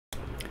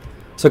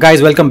So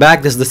guys, welcome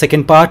back. This is the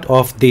second part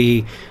of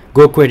the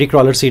Goquery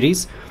crawler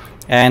series.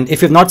 And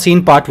if you've not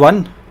seen part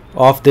one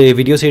of the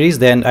video series,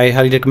 then I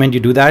highly recommend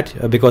you do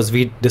that because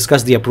we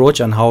discussed the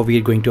approach on how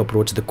we're going to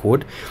approach the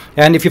code.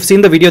 And if you've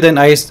seen the video, then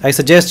I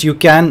suggest you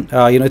can,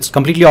 it's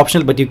completely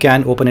optional, but you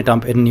can open it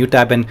up in a new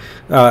tab and,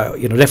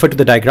 refer to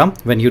the diagram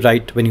when you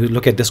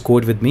look at this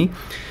code with me.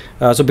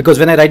 So because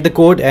when I write the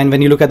code and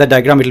when you look at the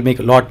diagram, it'll make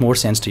a lot more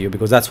sense to you,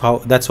 because that's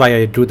why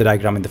I drew the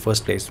diagram in the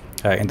first place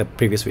in the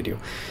previous video.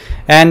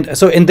 And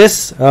so in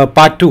this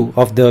part 2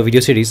 of the video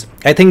series,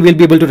 I think we'll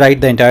be able to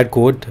write the entire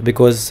code,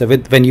 because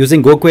when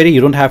using Goquery,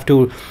 you don't have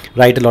to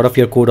write a lot of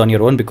your code on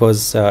your own,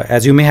 because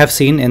as you may have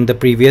seen in the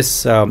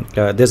previous,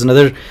 there's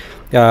another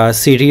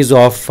series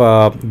of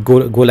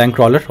Golang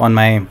crawler on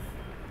my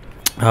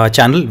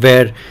channel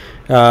where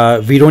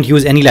we don't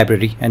use any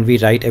library and we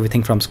write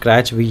everything from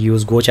scratch. We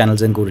use Go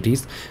channels and Go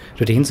routines,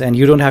 and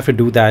you don't have to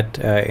do that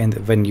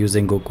when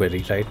using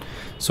Goquery, right?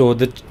 So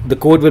the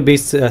code will be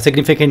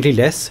significantly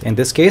less in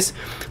this case.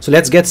 So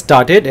let's get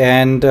started.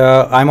 And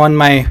I'm on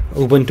my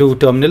Ubuntu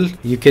terminal.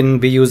 You can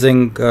be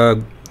using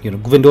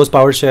Windows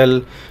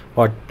PowerShell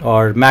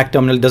or Mac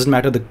terminal. Doesn't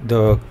matter.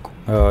 The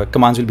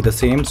commands will be the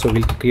same. So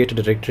we'll create a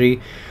directory.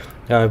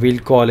 We'll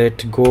call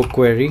it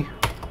Goquery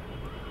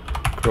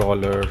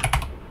crawler.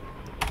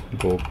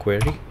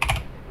 Goquery.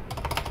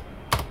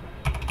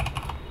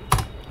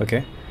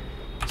 Okay,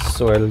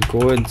 so I'll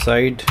go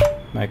inside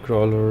my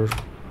crawler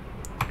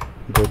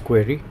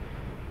Goquery,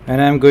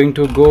 and I'm going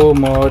to go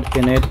mod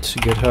init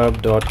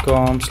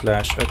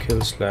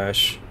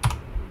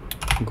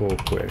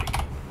github.com/akhil/Goquery.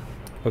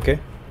 Okay,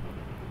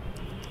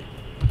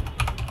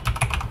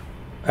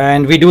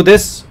 and we do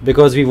this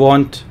because we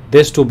want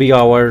this to be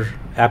our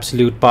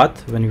absolute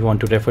path when we want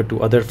to refer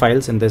to other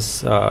files in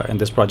this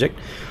project.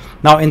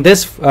 Now in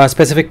this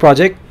specific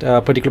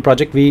particular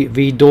project,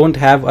 we don't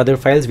have other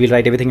files. We'll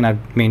write everything in our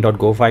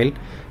main.go file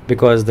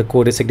because the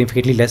code is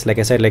significantly less. Like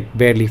I said, like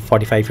barely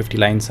 45-50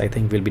 lines I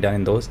think will be done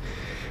in those.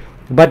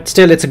 But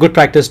still, it's a good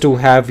practice to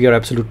have your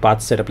absolute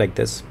paths set up like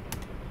this.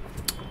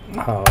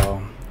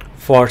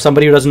 For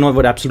somebody who doesn't know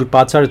what absolute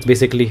paths are, it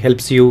basically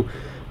helps you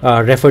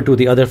refer to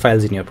the other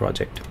files in your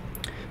project.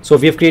 So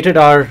we have created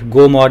our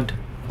go mod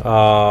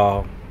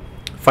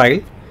file.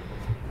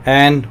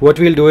 And what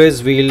we'll do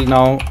is we'll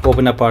now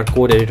open up our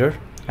code editor.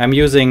 I'm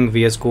using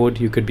VS Code.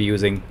 You could be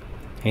using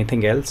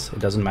anything else. It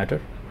doesn't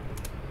matter.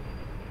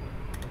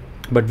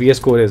 But VS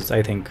Code is,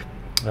 I think,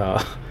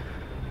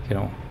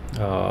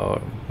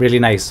 really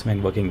nice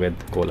when working with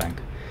Golang.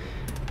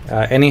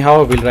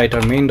 Anyhow, we'll write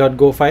our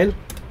main.go file.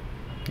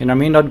 In our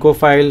main.go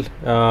file,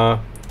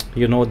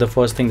 the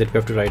first thing that we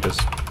have to write is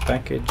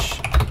package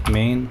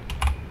main,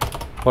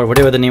 or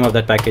whatever the name of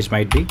that package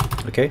might be.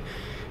 Okay.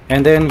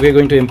 And then we're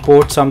going to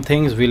import some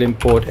things. We'll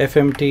import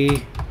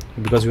fmt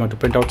because we want to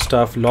print out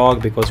stuff,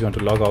 log because we want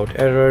to log out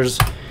errors.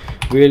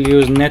 We'll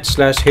use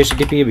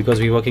net/http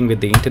because we're working with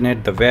the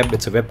internet, the web.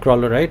 It's a web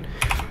crawler, right?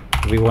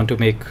 We want to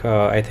make,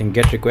 I think,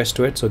 get request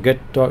to it. So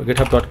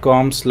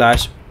github.com/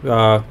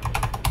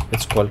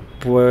 it's called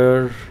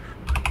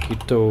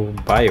Puerquito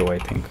bio, I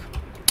think.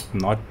 I'm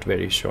not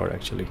very sure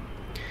actually.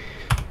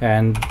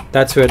 And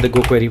that's where the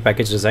Goquery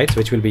package resides,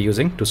 which we'll be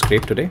using to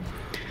scrape today.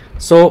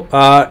 So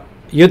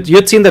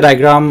you'd seen the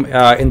diagram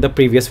in the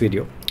previous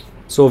video.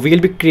 So we'll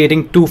be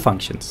creating two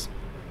functions,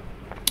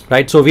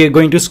 right? So we are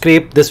going to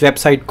scrape this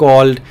website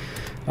called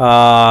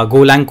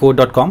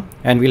golangcode.com,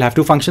 and we'll have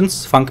two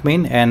functions, func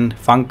main and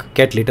func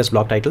get latest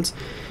block titles.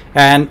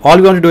 And all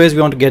we want to do is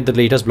we want to get the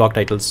latest block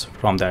titles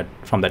from that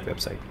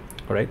website.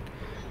 All right.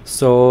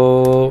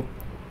 So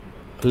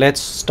let's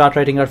start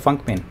writing our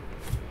func main,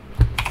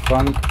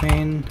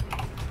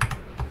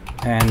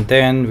 and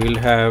then we'll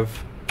have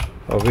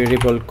a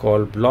variable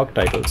called block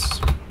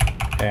titles,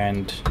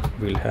 and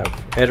we'll have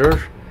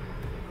error,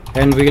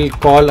 and we'll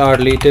call our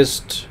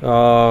latest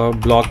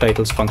block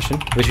titles function,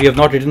 which we have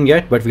not written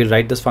yet, but we'll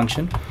write this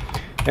function.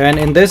 And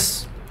in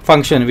this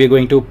function, we're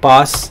going to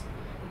pass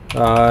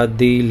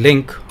the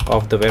link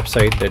of the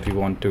website that we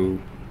want to,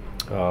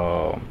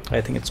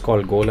 I think it's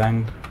called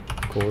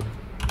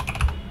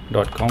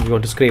golangcode.com. We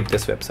want to scrape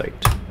this website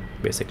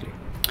basically.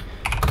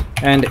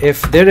 And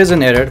if there is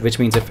an error, which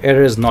means if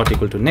error is not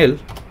equal to nil,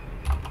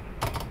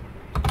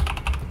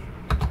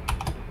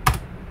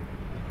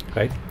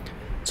 right?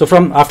 So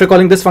after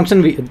calling this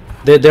function,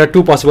 there are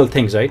two possible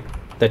things, right,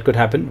 that could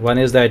happen. One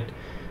is that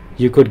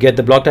you could get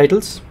the block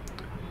titles.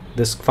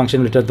 This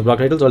function will return the block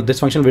titles, or this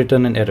function will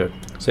return an error.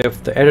 So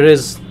if the error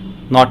is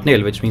not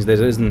nil, which means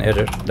there is an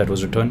error that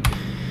was returned,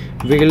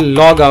 we will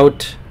log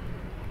out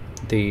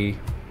the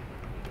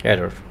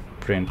error,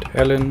 print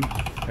ln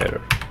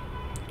error.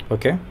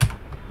 Okay.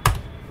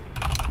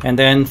 And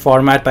then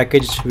format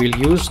package we'll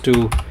use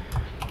to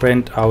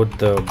print out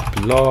the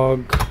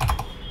blog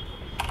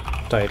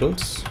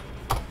titles.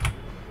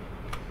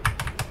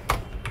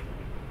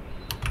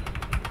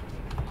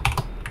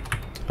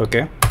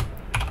 Okay,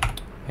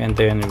 and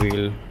then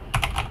we'll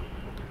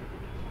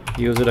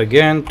use it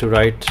again to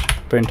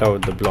print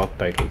out the block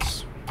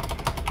titles.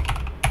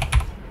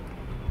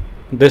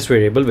 this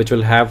variable, which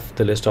will have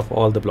the list of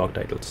all the block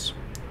titles.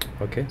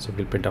 Okay, so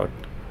we'll print out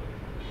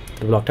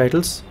the block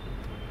titles.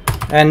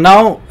 And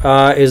now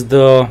is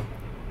the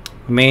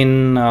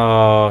main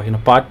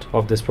part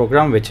of this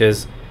program, which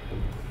is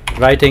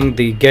writing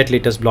the get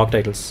latest block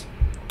titles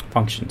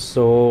functions.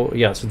 So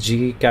yeah, so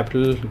G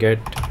capital get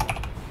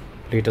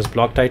latest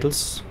block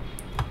titles.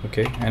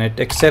 Okay, and it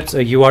accepts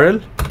a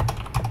URL.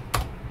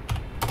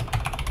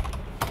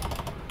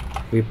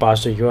 We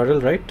passed a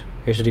URL, right?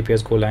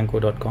 https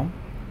golangco.com,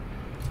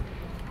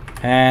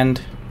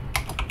 and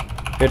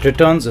it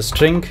returns a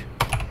string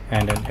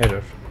and an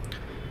error.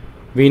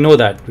 We know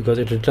that because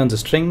it returns a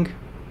string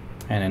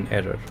and an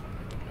error,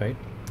 right?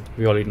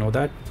 We already know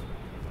that.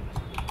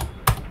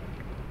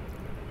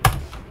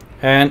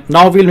 And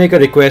now we'll make a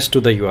request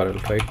to the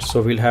URL, right?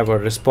 So we'll have a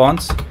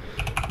response.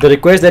 The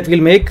request that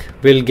we'll make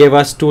will give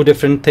us two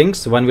different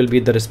things. One will be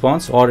the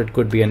response, or it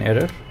could be an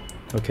error.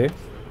 Okay.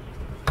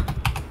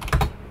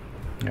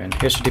 And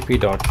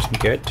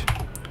http.get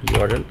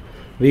URL.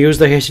 We use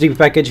the HTTP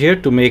package here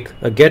to make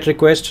a GET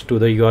request to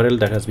the URL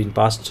that has been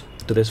passed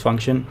to this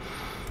function,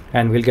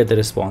 and we'll get the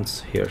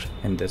response here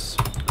in this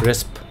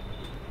resp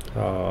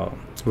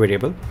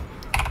variable.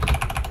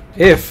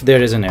 If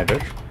there is an error,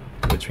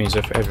 which means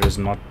if error is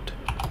not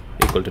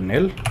equal to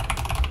nil,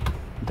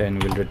 then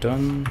we'll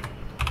return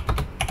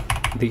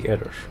the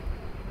error.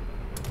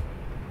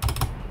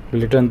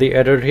 We'll return the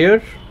error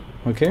here,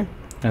 okay,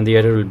 and the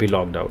error will be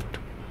logged out.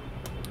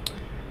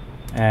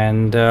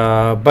 And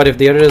but if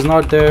the error is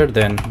not there,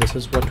 then this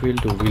is what we'll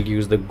do. We'll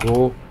use the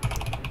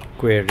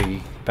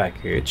Goquery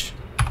package,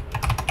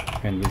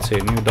 and we'll say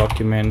new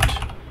document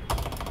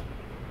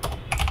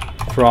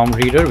from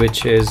reader,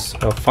 which is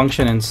a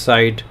function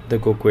inside the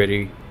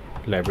Goquery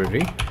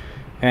library,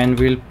 and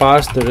we'll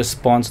pass the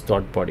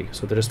response.body.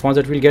 So the response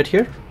that we'll get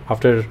here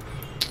after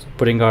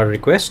putting our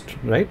request,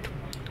 right,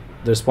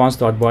 the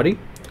response.body,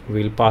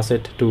 we'll pass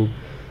it to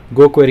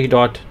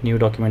Goquery.new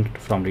document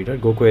from reader.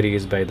 Goquery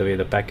is, by the way,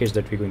 the package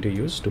that we're going to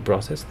use to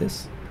process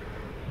this.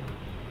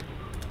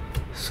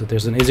 So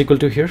there's an is equal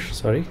to here,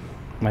 sorry,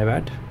 my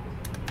bad.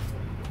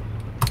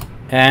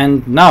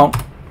 And now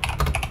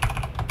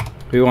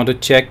we want to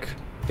check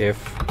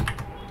if,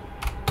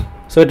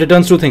 so it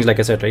returns two things, like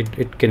I said, right?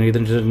 It can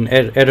either return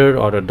an error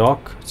or a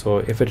doc. So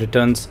if it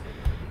returns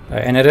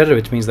an error,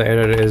 which means the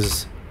error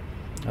is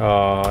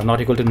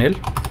not equal to nil,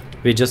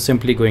 we're just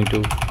simply going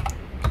to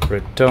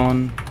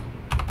return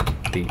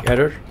the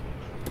error.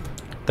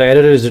 The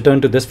error is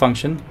returned to this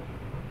function,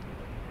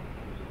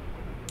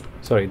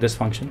 sorry, this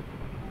function,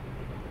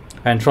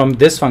 and from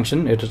this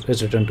function it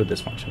is returned to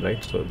this function,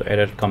 right? So the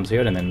error comes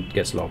here and then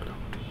gets logged out.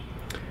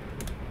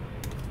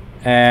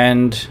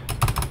 And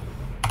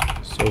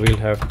so we'll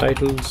have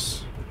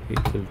titles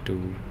equal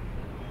to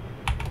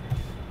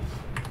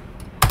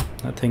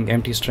nothing,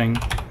 empty string,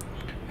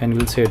 and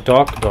we'll say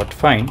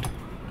doc.find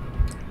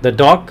the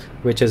doc,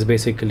 which is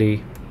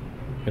basically,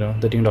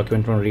 the new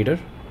document from reader.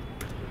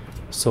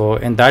 So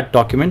in that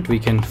document we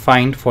can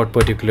find for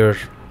particular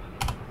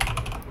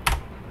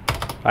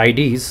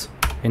IDs.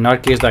 In our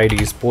case the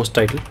ID is post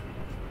title.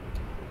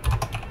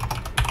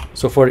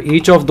 So for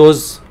each of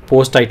those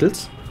post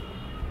titles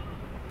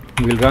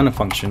we'll run a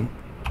function,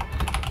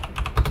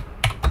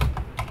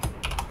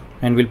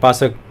 and we'll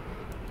pass a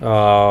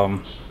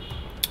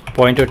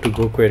pointer to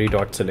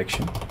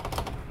Goquery.selection.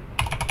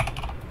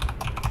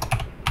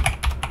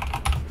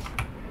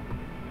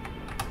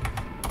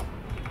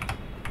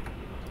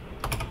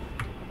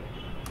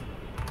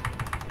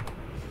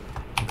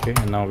 Okay,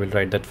 and now we'll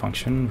write that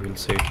function. We'll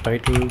say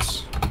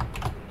titles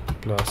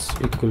plus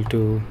equal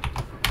to,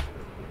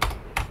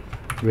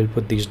 we'll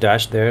put these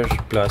dash there,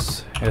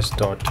 plus s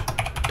dot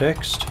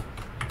text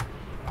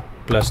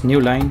plus new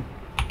line.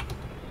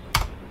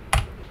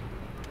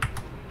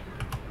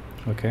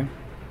 Okay,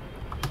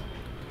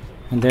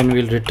 and then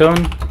we'll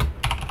return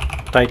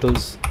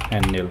titles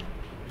and nil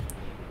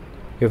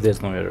if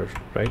there's no error,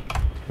 right?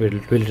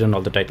 We'll return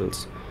all the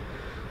titles.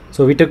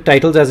 So we took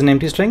titles as an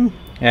empty string,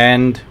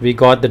 and we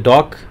got the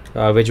doc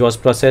which was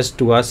processed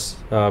to us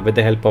with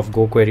the help of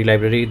Goquery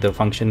library. The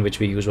function which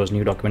we used was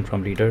new document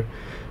from reader,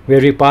 where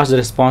we passed the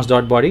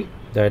response.body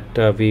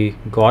that we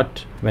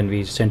got when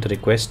we sent a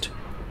request,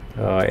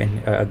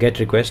 a get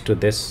request to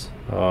this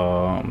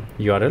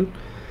URL.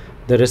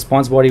 The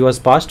response body was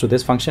passed to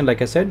this function,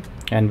 like I said,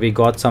 and we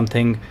got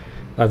something.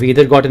 We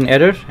either got an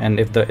error, and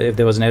if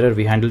there was an error,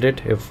 we handled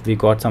it. If we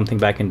got something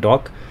back in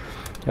doc,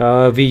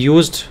 we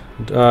used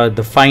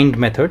the find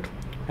method,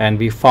 and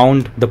we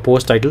found the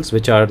post titles,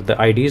 which are the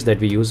IDs that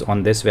we use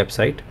on this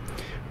website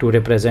to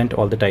represent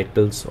all the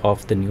titles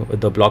of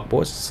the blog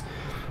posts.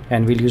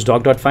 And we'll use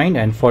doc.find,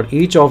 and for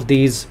each of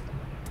these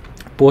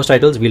post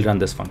titles we'll run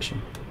this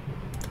function,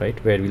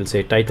 right, where we'll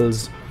say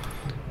titles,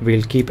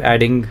 we'll keep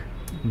adding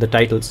the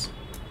titles,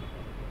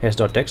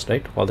 s.text,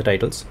 right, all the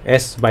titles.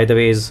 S, by the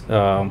way, is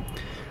a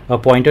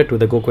pointer to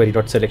the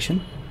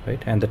Goquery.selection,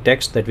 right, and the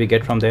text that we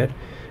get from there,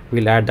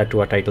 we'll add that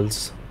to our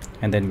titles,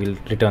 and then we'll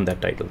return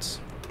that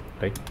titles,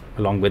 right,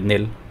 along with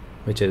nil,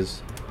 which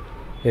is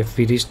If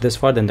we reach this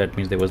far, then that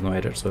means there was no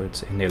error, so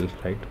it's nil,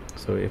 right?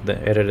 So if the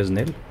error is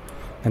nil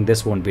and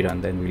this won't be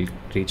run, then we'll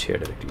reach here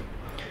directly.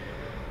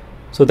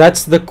 So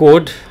that's the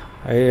code.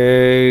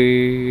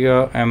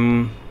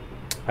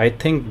 I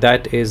think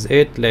that is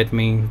it. Let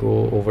me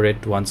go over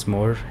it once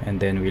more and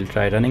then we'll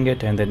try running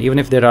it. And then even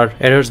if there are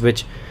errors,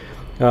 which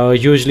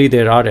usually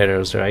there are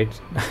errors, right?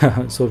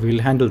 So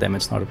we'll handle them,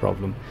 it's not a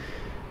problem.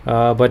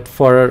 But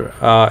for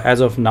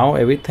as of now,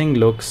 everything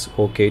looks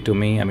okay to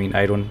me. I mean,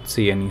 I don't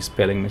see any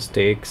spelling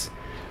mistakes,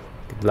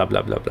 blah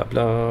blah blah blah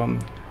blah.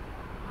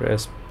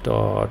 Rest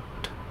dot.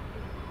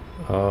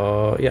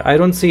 Yeah, I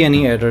don't see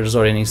any errors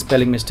or any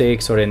spelling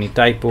mistakes or any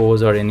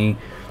typos or any,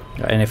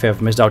 and if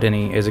I've missed out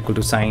any is equal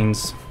to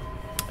signs,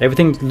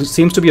 everything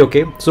seems to be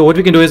okay. So what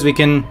we can do is we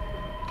can,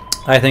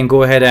 I think,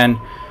 go ahead and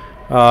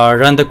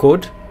run the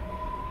code.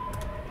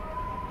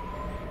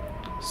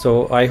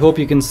 So I hope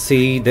you can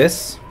see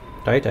this,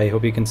 right? I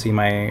hope you can see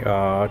my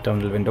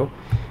terminal window,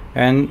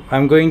 and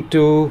I'm going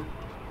to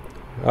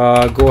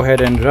go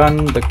ahead and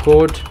run the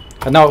code.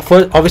 Now,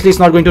 obviously it's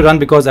not going to run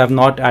because I have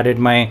not added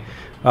my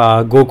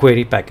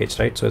Goquery package,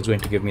 right? So it's going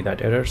to give me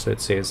that error. So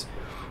it says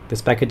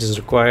this package is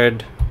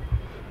required.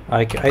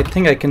 I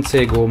think I can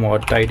say go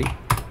mod tidy.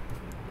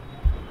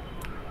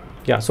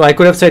 Yeah, so I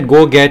could have said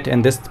go get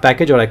and this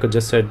package, or I could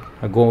just said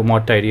go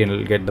mod tidy and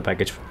it'll get the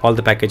package, all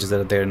the packages that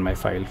are there in my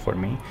file for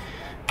me.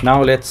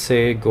 Now let's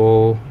say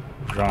go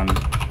run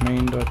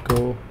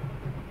main.go.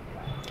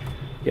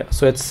 Yeah,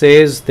 so it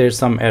says there's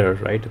some error,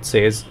 right? It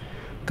says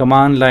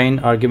command line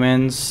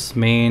arguments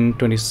main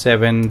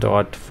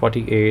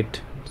 27.48.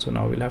 So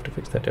now we'll have to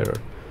fix that error,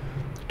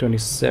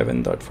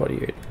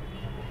 27.48.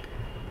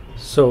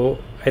 So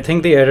I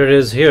think the error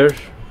is here,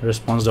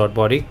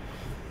 response.body.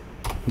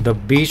 The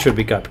B should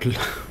be capital,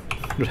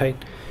 right?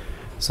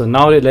 So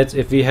now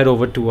if we head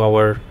over to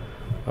our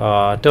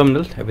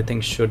terminal, everything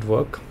should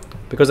work,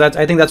 because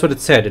I think that's what it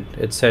said.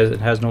 It says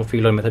it has no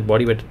field or method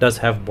body, but it does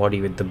have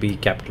body with the B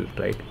capital,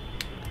 right?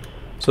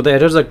 So the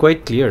errors are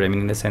quite clear. I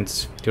mean, in a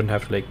sense, you don't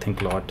have to like think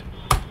a lot.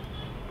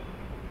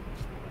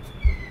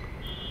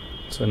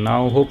 So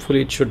now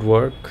hopefully it should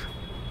work.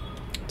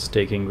 It's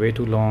taking way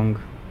too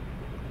long.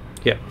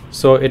 Yeah,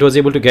 so it was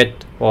able to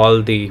get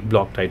all the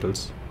block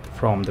titles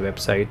from the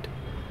website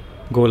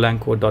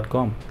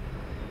golangcode.com.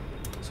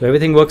 So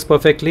everything works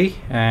perfectly,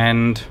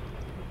 and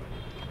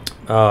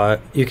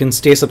you can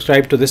stay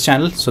subscribed to this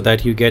channel so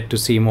that you get to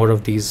see more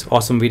of these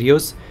awesome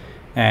videos.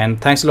 And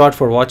thanks a lot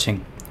for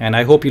watching, and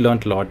I hope you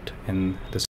learned a lot in this.